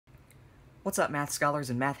What's up, math scholars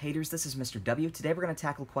and math haters? This is Mr. W. Today we're going to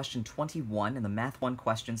tackle question 21 in the Math 1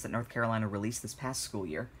 questions that North Carolina released this past school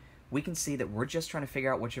year. We can see that we're just trying to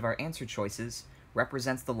figure out which of our answer choices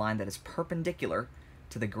represents the line that is perpendicular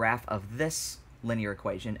to the graph of this linear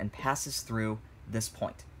equation and passes through this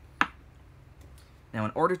point. Now,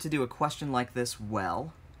 in order to do a question like this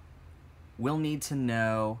well, we'll need to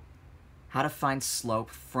know how to find slope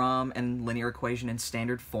from a linear equation in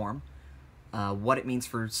standard form, what it means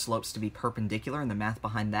for slopes to be perpendicular and the math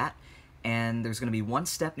behind that, and there's going to be one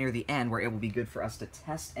step near the end where it will be good for us to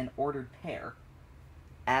test an ordered pair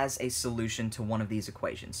as a solution to one of these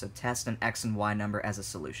equations. So test an x and y number as a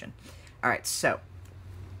solution. Alright, so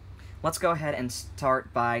let's go ahead and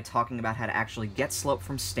start by talking about how to actually get slope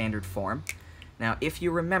from standard form. Now, if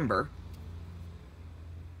you remember,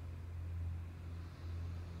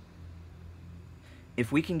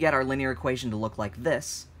 if we can get our linear equation to look like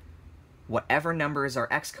this, whatever number is our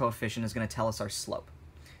x coefficient is going to tell us our slope.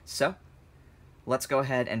 So let's go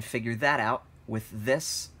ahead and figure that out with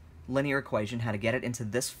this linear equation, how to get it into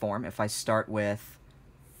this form. If I start with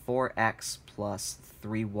 4x plus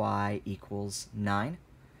 3y equals 9,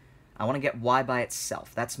 I want to get y by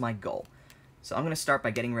itself. That's my goal. So I'm going to start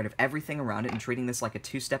by getting rid of everything around it and treating this like a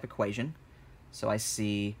two-step equation. So I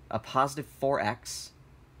see a positive 4x.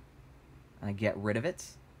 I get rid of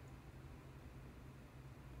it.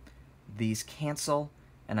 These cancel,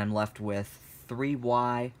 and I'm left with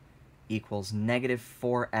 3y equals negative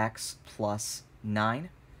 4x plus 9.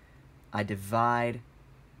 I divide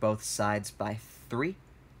both sides by 3.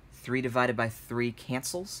 3 divided by 3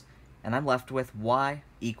 cancels, and I'm left with y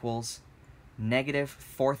equals negative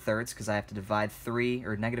 4/3, because I have to divide 3,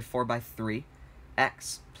 or negative 4 by 3,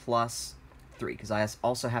 x plus 3, because I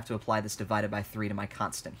also have to apply this divided by 3 to my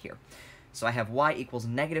constant here. So I have y equals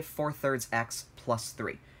negative 4/3 x plus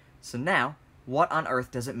 3. So now, what on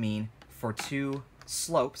earth does it mean for two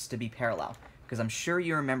slopes to be parallel? Because I'm sure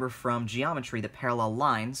you remember from geometry that parallel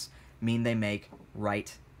lines mean they make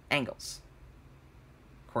right angles.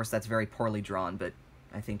 Of course, that's very poorly drawn, but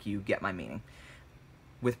I think you get my meaning.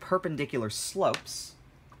 With perpendicular slopes,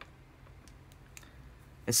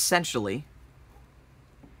 essentially,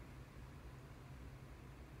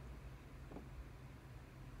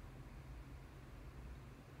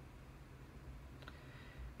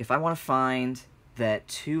 if I want to find that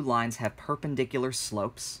two lines have perpendicular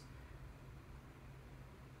slopes,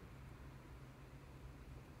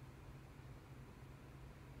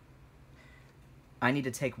 I need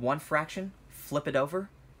to take one fraction, flip it over,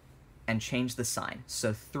 and change the sign.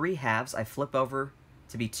 So 3/2 I flip over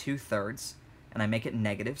to be 2/3, and I make it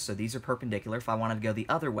negative, so these are perpendicular. If I wanted to go the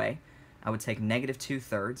other way, I would take negative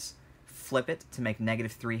 2/3, flip it to make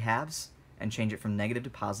negative 3/2, and change it from negative to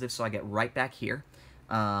positive, so I get right back here.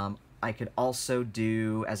 I could also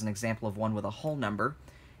do, as an example of one with a whole number,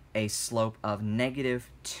 a slope of negative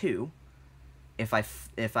 2. If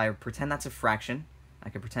I pretend that's a fraction, I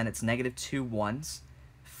could pretend it's negative 2/1,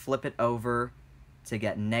 flip it over to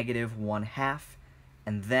get negative 1/2,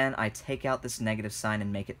 and then I take out this negative sign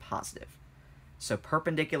and make it positive. So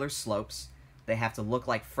perpendicular slopes, they have to look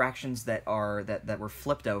like fractions that were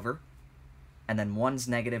flipped over, and then one's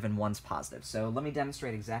negative and one's positive. So let me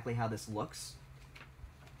demonstrate exactly how this looks.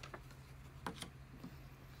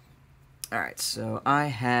 Alright, so I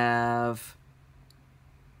have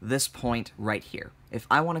this point right here. If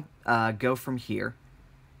I want to go from here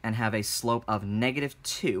and have a slope of negative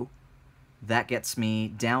 2, that gets me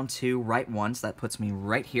down to right 1, so that puts me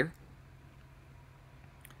right here.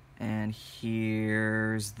 And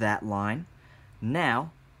here's that line.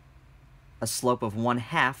 Now, a slope of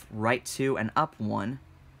 1/2, right 2 and up 1,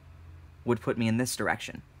 would put me in this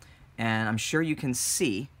direction. And I'm sure you can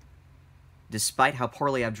see, despite how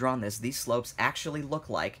poorly I've drawn this, these slopes actually look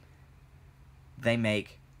like they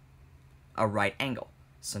make a right angle.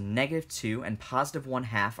 So negative 2 and positive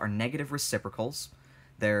 1/2 are negative reciprocals.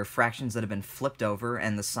 They're fractions that have been flipped over,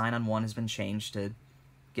 and the sign on one has been changed to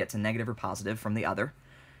get to negative or positive from the other.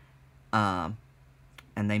 And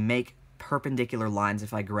they make perpendicular lines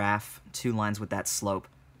if I graph two lines with that slope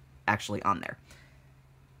actually on there.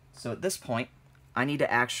 So at this point, I need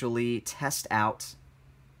to actually test out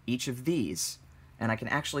each of these, and I can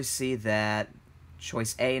actually see that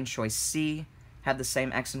choice A and choice C have the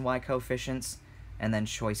same x and y coefficients, and then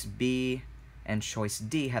choice B and choice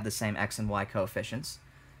D have the same x and y coefficients.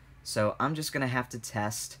 So I'm just going to have to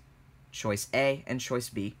test choice A and choice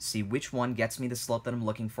B, see which one gets me the slope that I'm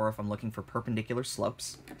looking for if I'm looking for perpendicular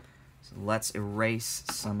slopes. So let's erase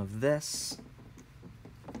some of this.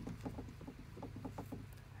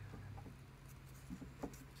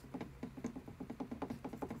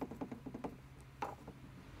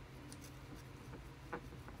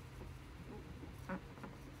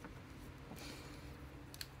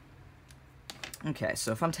 Okay,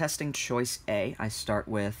 so if I'm testing choice A, I start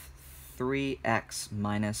with 3x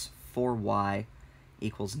minus 4y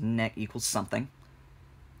equals something.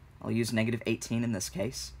 I'll use negative 18 in this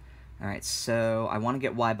case. Alright, so I want to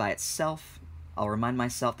get y by itself. I'll remind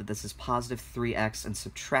myself that this is positive 3x, and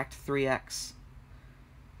subtract 3x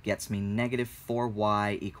gets me negative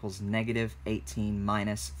 4y equals negative 18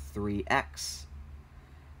 minus 3x.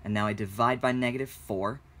 And now I divide by negative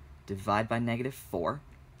 4, divide by negative 4,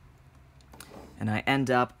 and I end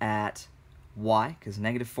up at y, because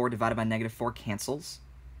negative 4 divided by negative 4 cancels,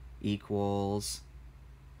 equals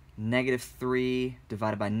negative 3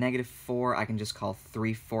 divided by negative 4, I can just call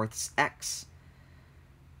 3/4 x,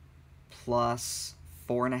 plus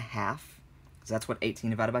 4.5, because that's what 18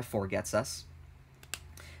 divided by 4 gets us.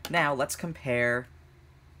 Now let's compare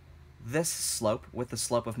this slope with the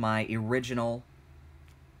slope of my original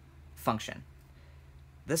function.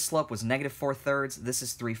 This slope was negative 4/3, this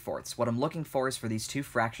is 3/4. What I'm looking for is for these two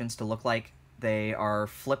fractions to look like they are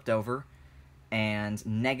flipped over and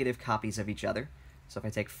negative copies of each other. So if I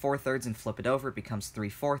take 4/3 and flip it over, it becomes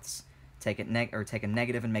 3/4. Take a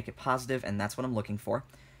negative and make it positive, and that's what I'm looking for.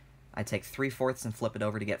 I take 3/4 and flip it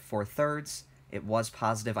over to get 4/3. It was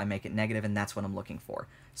positive, I make it negative, and that's what I'm looking for.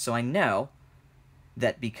 So I know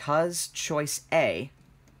that because choice A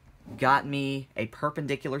got me a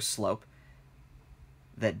perpendicular slope,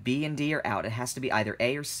 that B and D are out. It has to be either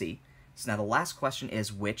A or C. So now the last question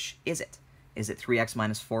is, which is it? Is it 3x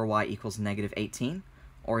minus 4y equals negative 18?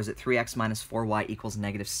 Or is it 3x minus 4y equals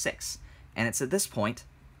negative 6? And it's at this point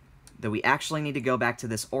that we actually need to go back to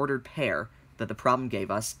this ordered pair that the problem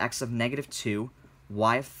gave us, x of negative 2,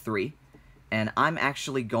 y of 3. And I'm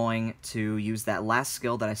actually going to use that last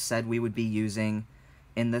skill that I said we would be using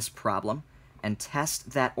in this problem and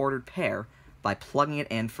test that ordered pair by plugging it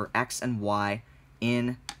in for x and y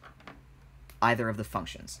in either of the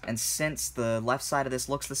functions. And since the left side of this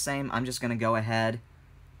looks the same, I'm just going to go ahead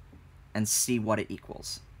and see what it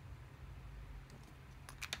equals.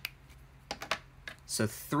 So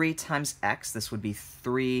 3 times x, this would be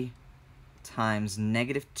 3 times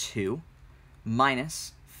negative 2,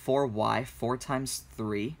 minus 4y, 4 times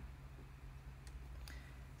 3.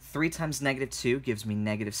 3 times negative 2 gives me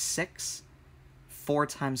negative 6. 4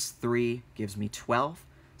 times 3 gives me 12.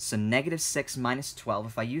 So negative 6 minus 12,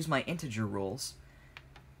 if I use my integer rules,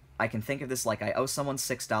 I can think of this like I owe someone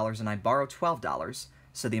 $6 and I borrow $12.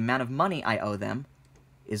 So the amount of money I owe them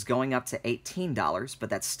is going up to $18, but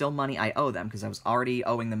that's still money I owe them because I was already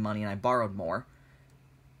owing them money and I borrowed more.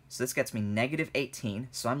 So this gets me negative 18.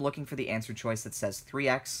 So I'm looking for the answer choice that says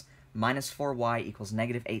 3x minus 4y equals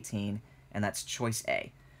negative 18, and that's choice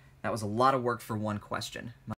A. That was a lot of work for one question.